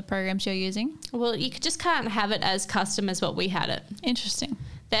that on the programs you're using? Well, you just can't have it as custom as what we had it. Interesting.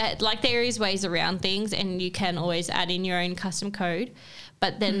 There is ways around things, and you can always add in your own custom code.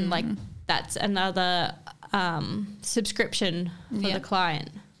 But then like that's another subscription for the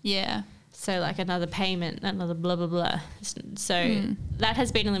client. Yeah. So like another payment, another blah, blah, blah. So that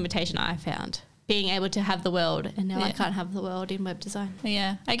has been a limitation I found, being able to have the world, and now I can't have the world in web design.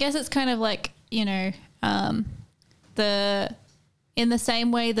 Yeah. I guess it's kind of like, you know, in the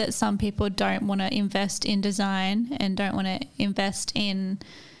same way that some people don't want to invest in design and don't want to invest in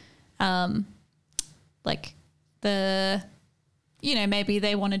like the, you know, maybe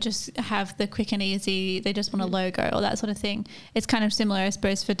they want to just have the quick and easy, they just want a logo or that sort of thing. It's kind of similar, I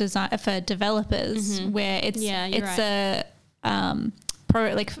suppose, for developers where it's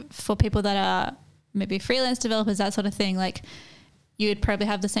like for people that are maybe freelance developers, that sort of thing. Like you would probably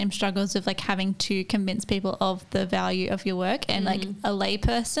have the same struggles of like having to convince people of the value of your work, and like a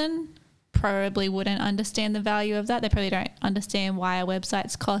layperson probably wouldn't understand the value of that. They probably don't understand why our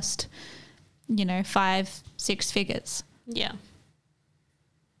websites cost, you know, 5-6 figures. Yeah.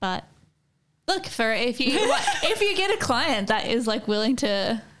 But look, if you get a client that is like willing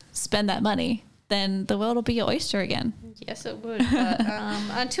to spend that money, then the world will be your oyster again. Yes, it would. But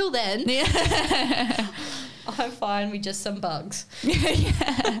until then, I'm fine with just some bugs.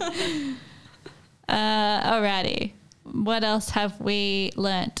 Alrighty. What else have we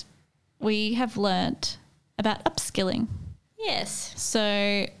learnt? We have learnt about upskilling. Yes.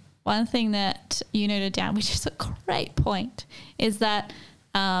 So one thing that you noted down, which is a great point, is that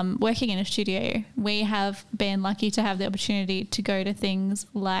working in a studio, we have been lucky to have the opportunity to go to things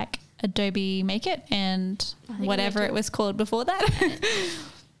like Adobe Make It and whatever it was called before that.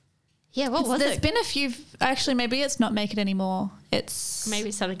 Yeah, what was There's it? been a few, actually maybe it's not Make It anymore. Maybe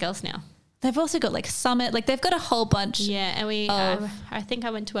it's something else now. They've also got like Summit, like they've got a whole bunch. Yeah, and I think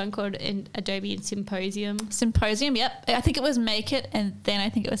I went to one called Adobe Symposium. Symposium, yep. I think it was Make It and then I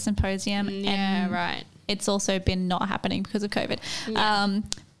think it was Symposium. Yeah, and right. It's also been not happening because of COVID. Yeah.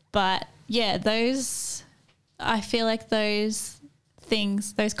 But yeah, I feel like those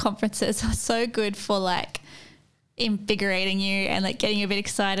things, those conferences are so good for like, invigorating you and like getting you a bit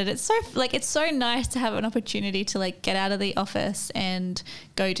excited. It's so nice to have an opportunity to like get out of the office and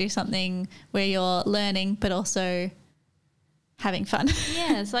go do something where you're learning but also having fun.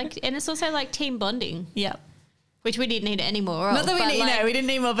 Yeah, it's like, and it's also like team bonding. Yep. Which we didn't need any more of. Not that we didn't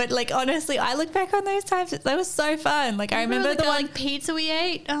need more, but like honestly, I look back on those times. That was so fun. Like I remember the one pizza we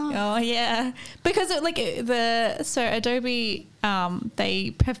ate. Oh yeah, because Adobe,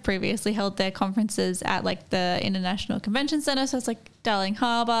 they have previously held their conferences at like the International Convention Center, so it's like Darling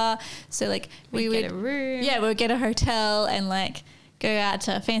Harbour. So like we would get a room. Yeah, we would get a hotel and like go out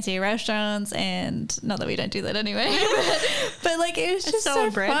to fancy restaurants, and not that we don't do that anyway, but like it was just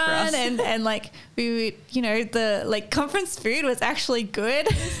so fun, and like we would, you know, the like conference food was actually good.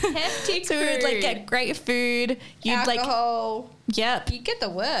 Hefty So we would like get great food. You'd alcohol. Like, yep, you get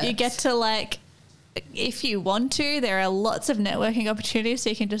the works. you get to like, if you want to, there are lots of networking opportunities, so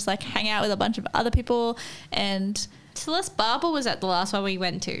you can just like hang out with a bunch of other people. And Celeste Barber was at the last one we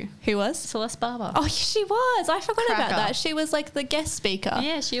went to. Who was? Celeste Barber. Oh, she was. I forgot Cracker. about that. She was like the guest speaker.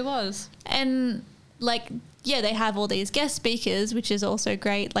 Yeah, she was. And like, yeah, they have all these guest speakers, which is also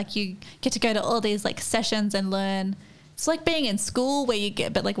great. Like you get to go to all these like sessions and learn. It's like being in school where you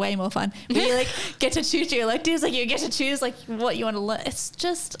get, but like way more fun. Where you like get to choose your electives, like you get to choose like what you want to learn. It's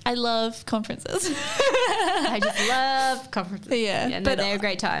just, I love conferences. I just love conferences. Yeah, no, but they're a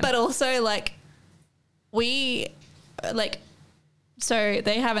great time. But also like so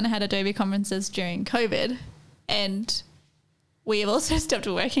they haven't had Adobe conferences during COVID, and we have also stopped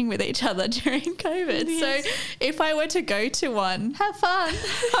working with each other during COVID. Yes. So if I were to go to one, have fun.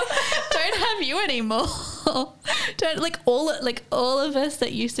 don't have you anymore. Don't like all of us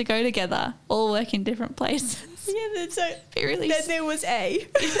that used to go together all work in different places. Yeah, that's so. Really, Then there was A.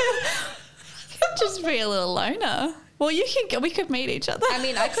 just be a little loner. Well, you can go. We could meet each other. I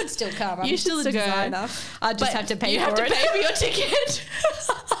mean, I could still come. I'm You still a should go. designer. I just have to pay you for have it. to pay for your ticket.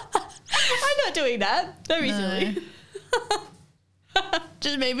 I'm not doing that. Don't be silly.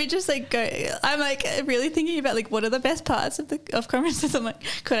 Just like go. I'm like really thinking about like what are the best parts of conferences. I'm like,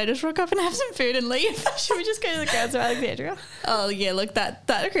 could I just rock up and have some food and leave? Should we just go to the Grounds of Alexandria? Oh yeah, look,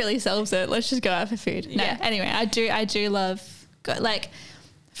 that really solves it. Let's just go out for food. No, Yeah. anyway, I do love like,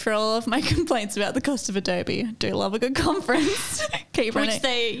 for all of my complaints about the cost of Adobe, I do love a good conference. Keep running. Which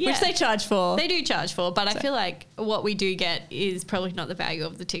they charge for. They do charge for, but I feel like what we do get is probably not the value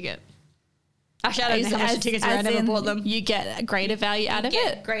of the ticket. Actually, I don't know how much the tickets were. I never bought them. You get a greater value out of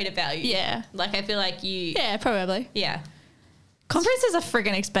it. Greater value. Yeah. Like I feel like you. Yeah, probably. Yeah. Conferences are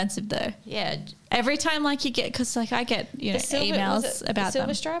friggin' expensive though. Yeah. Every time like you get, because like I get, you know, emails about the Silver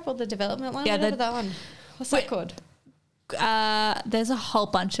them. Stripe or the development one? Yeah, Whatever that one. What's that called? There's a whole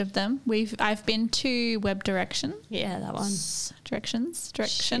bunch of them. I've been to Web Direction. Yeah, that one. Direction.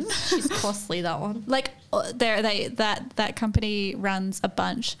 She's costly, that one. Like that company runs a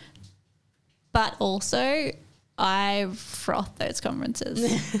bunch, but also I froth those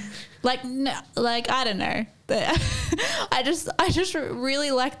conferences. Like no, like I don't know. I just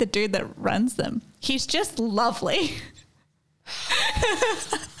really like the dude that runs them. He's just lovely.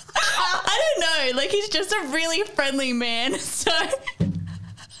 I don't know. Like he's just a really friendly man. So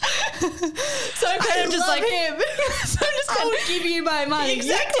I'm kind of just like him. So I'm just I would give you my money.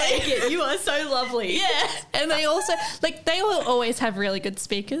 Exactly. You take it. You are so lovely. Yeah. And they also they will always have really good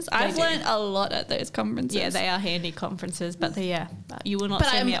speakers. I've do. learned a lot at those conferences. Yeah, they are handy conferences, but you will not But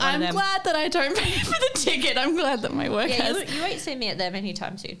send me at one I'm of them. glad that I don't pay for the ticket. I'm glad that my work Yeah, has. you won't see me at them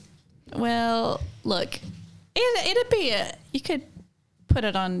anytime soon. Well, look, it'd be you could put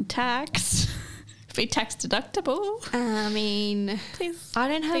it on tax. Be tax deductible. I mean, Please. I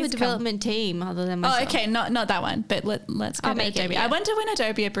don't have please a development team other than Oh, myself. okay, not that one. But let's go I'll to make it, Adobe. yeah. I wonder when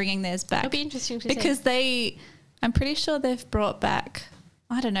Adobe are bringing theirs back. It'll be interesting to see. Because I'm pretty sure they've brought back.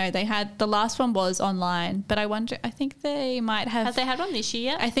 I don't know. They had the last one was online, but I think they might have. Have they had one this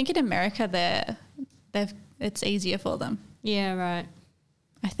year yet? I think in America it's easier for them. Yeah, right.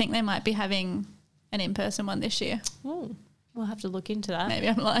 I think they might be having an in-person one this year. Oh, we'll have to look into that. Maybe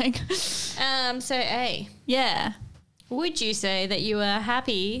I'm lying. So A, Yeah. would you say that you were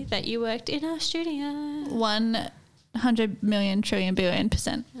happy that you worked in a studio? 100 million trillion billion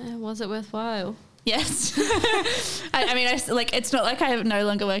 %. Was it worthwhile? Yes. I mean, it's not like I no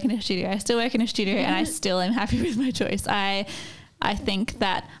longer work in a studio. I still work in a studio and I still am happy with my choice. I think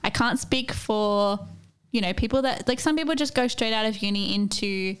that I can't speak for, people that, like some people just go straight out of uni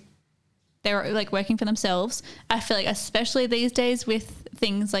into they're like working for themselves. I feel like especially these days with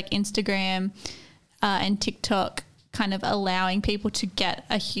things like Instagram and TikTok kind of allowing people to get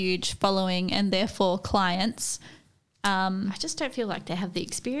a huge following and therefore clients I just don't feel like they have the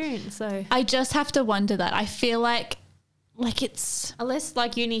experience, though. I just have to wonder that. I feel like it's... Unless,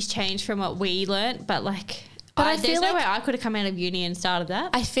 like, uni's changed from what we learnt, but, like... But I there's feel no like- way I could have come out of uni and started that.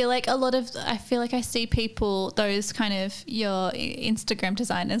 I feel like I see people, those kind of your Instagram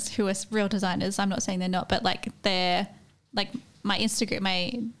designers who are real designers. I'm not saying they're not, but like they're like my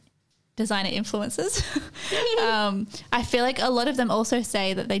designer influencers. I feel like a lot of them also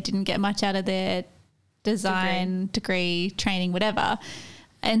say that they didn't get much out of their design degree, training, whatever.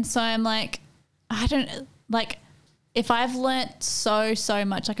 And so I'm like, I don't like, if I've learnt so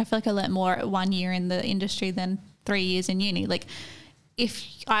much, like I feel like I learnt more 1 year in the industry than 3 years in uni. Like if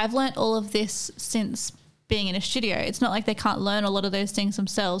I've learnt all of this since being in a studio, it's not like they can't learn a lot of those things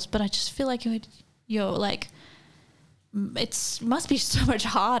themselves, but I just feel like you're like, must be so much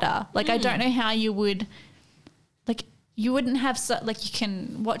harder. Like I don't know how you would, like you wouldn't have, like you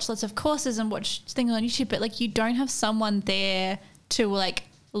can watch lots of courses and watch things on YouTube, but like you don't have someone there to like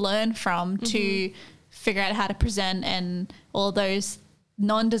learn from to figure out how to present and all those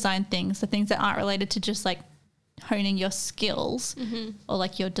non-design things, the things that aren't related to just like honing your skills or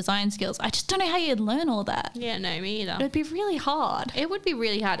like your design skills. I just don't know how you'd learn all that. Yeah, no, me either. It would be really hard. It would be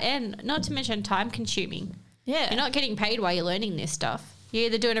really hard, and not to mention time consuming. Yeah. You're not getting paid while you're learning this stuff. You're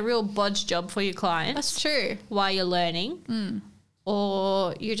either doing a real bodge job for your clients. That's true. While you're learning,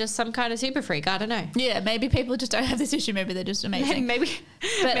 or you're just some kind of super freak. I don't know. Yeah, maybe people just don't have this issue. Maybe they're just amazing. Maybe.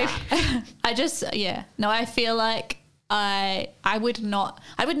 But I just, no, I feel like I would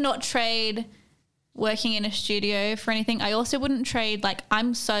not trade working in a studio for anything. I also wouldn't trade, like,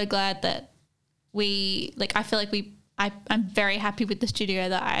 I'm so glad that I feel like I'm very happy with the studio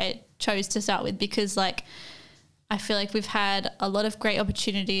that I chose to start with, because like, I feel like we've had a lot of great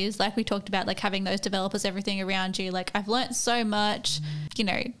opportunities, like we talked about, like having those developers, everything around you. Like I've learnt so much, you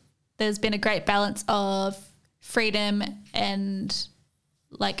know, there's been a great balance of freedom and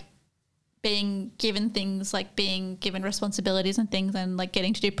like being given things, like being given responsibilities and things, and like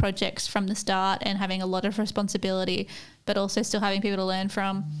getting to do projects from the start and having a lot of responsibility, but also still having people to learn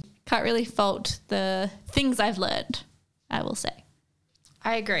from. Can't really fault the things I've learned, I will say.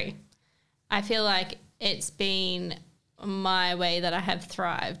 I agree. I feel like it's been my way that I have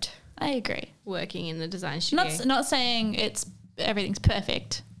thrived. I agree. Working in the design studio. Not saying everything's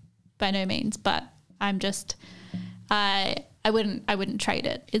perfect, by no means, but I'm just I wouldn't trade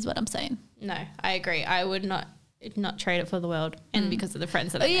it, is what I'm saying. No, I agree. I would not trade it for the world, and because of the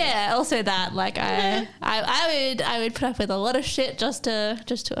friends that I made. Yeah, also that, like I would put up with a lot of shit just to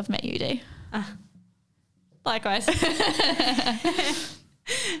have met you, Dee. Likewise.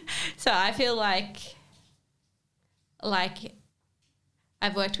 So I feel like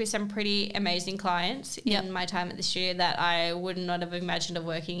I've worked with some pretty amazing clients in my time at the studio that I would not have imagined of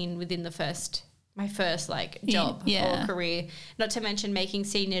working in within my first like job or career. Not to mention making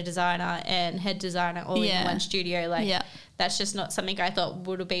senior designer and head designer all in one studio. Like that's just not something I thought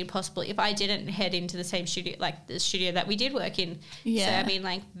would have been possible if I didn't head into the same studio, like the studio that we did work in. Yeah. So I've been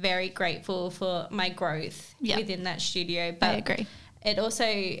like very grateful for my growth within that studio. But I agree. It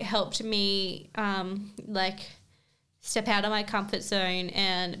also helped me like step out of my comfort zone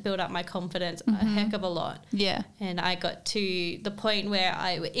and build up my confidence a heck of a lot. Yeah. And I got to the point where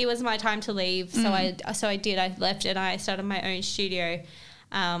it was my time to leave. So I left and I started my own studio.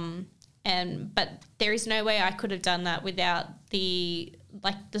 But there is no way I could have done that without the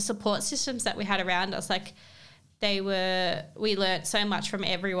support systems that we had around us. Like we learnt so much from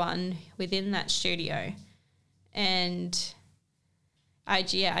everyone within that studio. And I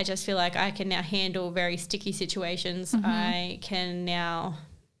just feel like I can now handle very sticky situations. I can now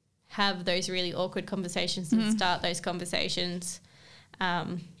have those really awkward conversations and start those conversations.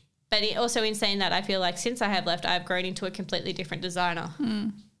 But also in saying that, I feel like since I have left, I've grown into a completely different designer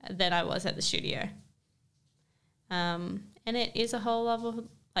than I was at the studio. And it is a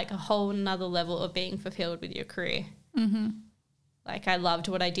whole nother level of being fulfilled with your career. Like I loved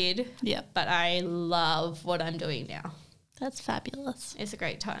what I did, but I love what I'm doing now. That's fabulous. It's a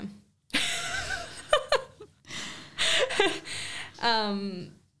great time.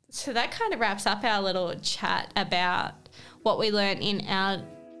 So that kind of wraps up our little chat about what we learned in our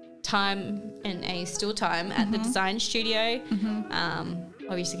time and a still time at the design studio.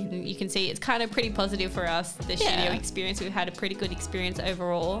 Obviously, you can see it's kind of pretty positive for us, the studio experience. We've had a pretty good experience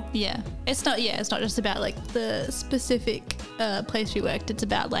overall. Yeah. It's not just about like the specific place we worked. It's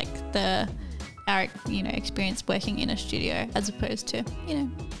about like our experience working in a studio as opposed to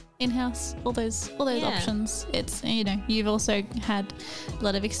in-house, all those options. It's you've also had a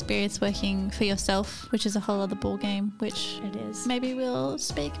lot of experience working for yourself, which is a whole other ball game, which it is. Maybe we'll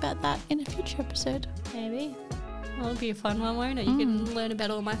speak about that in a future episode. Maybe. That'll be a fun one, won't it? You can learn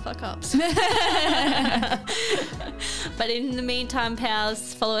about all my fuck-ups. But in the meantime,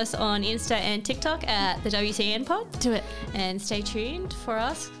 pals, follow us on Insta and TikTok at the WTN Pod. Do it. And stay tuned for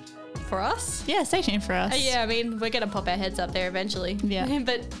us. For us? Yeah, stay tuned for us. Yeah, I mean, we're going to pop our heads up there eventually. Yeah.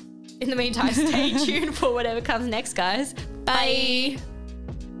 But in the meantime, stay tuned for whatever comes next, guys. Bye.